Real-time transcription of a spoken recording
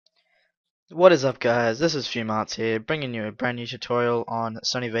What is up, guys? This is VII here, bringing you a brand new tutorial on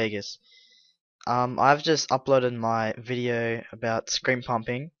Sony Vegas. I've just uploaded my video about screen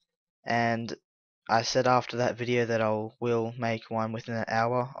pumping, and I said after that video that I will make one within an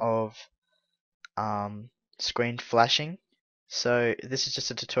hour of screen flashing. So this is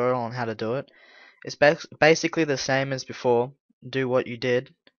just a tutorial on how to do it. It's basically the same as before. Do what you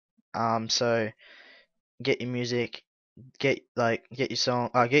did. So get your music, get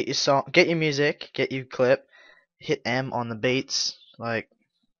your music, get your clip, hit M on the beats, like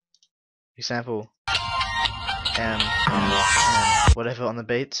example M whatever on the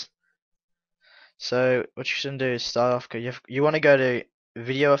beats. So what you should do is start off. You want to go to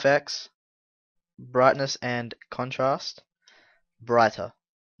video effects, brightness and contrast, brighter.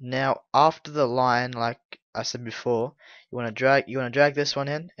 Now after the line, like I said before, you want to drag this one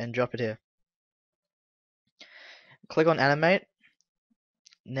in and drop it here. Click on animate.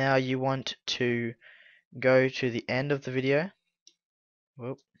 Now you want to go to the end of the video.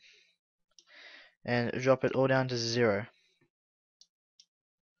 Whoop. And drop it all down to 0.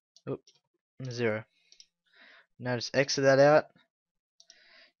 Oop, 0. Now just exit that out.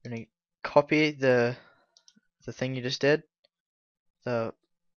 You're gonna copy the thing you just did, the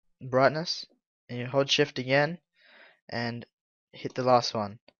brightness, and you hold shift again and hit the last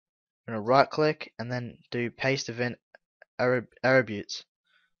one. You're gonna right click and then do paste event attributes.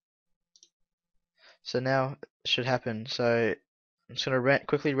 So now it should happen. So I'm just gonna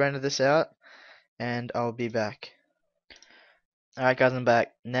quickly render this out and I'll be back. Alright guys, I'm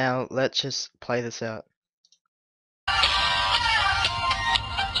back. Now let's just play this out.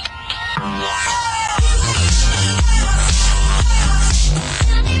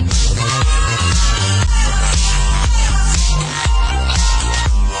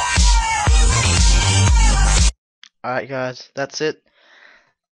 Alright guys, that's it.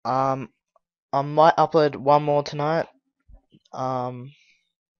 I might upload one more tonight.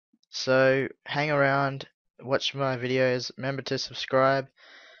 So hang around, watch my videos, remember to subscribe,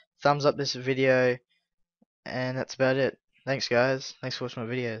 thumbs up this video, and that's about it. Thanks guys, thanks for watching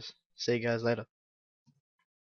my videos. See you guys later.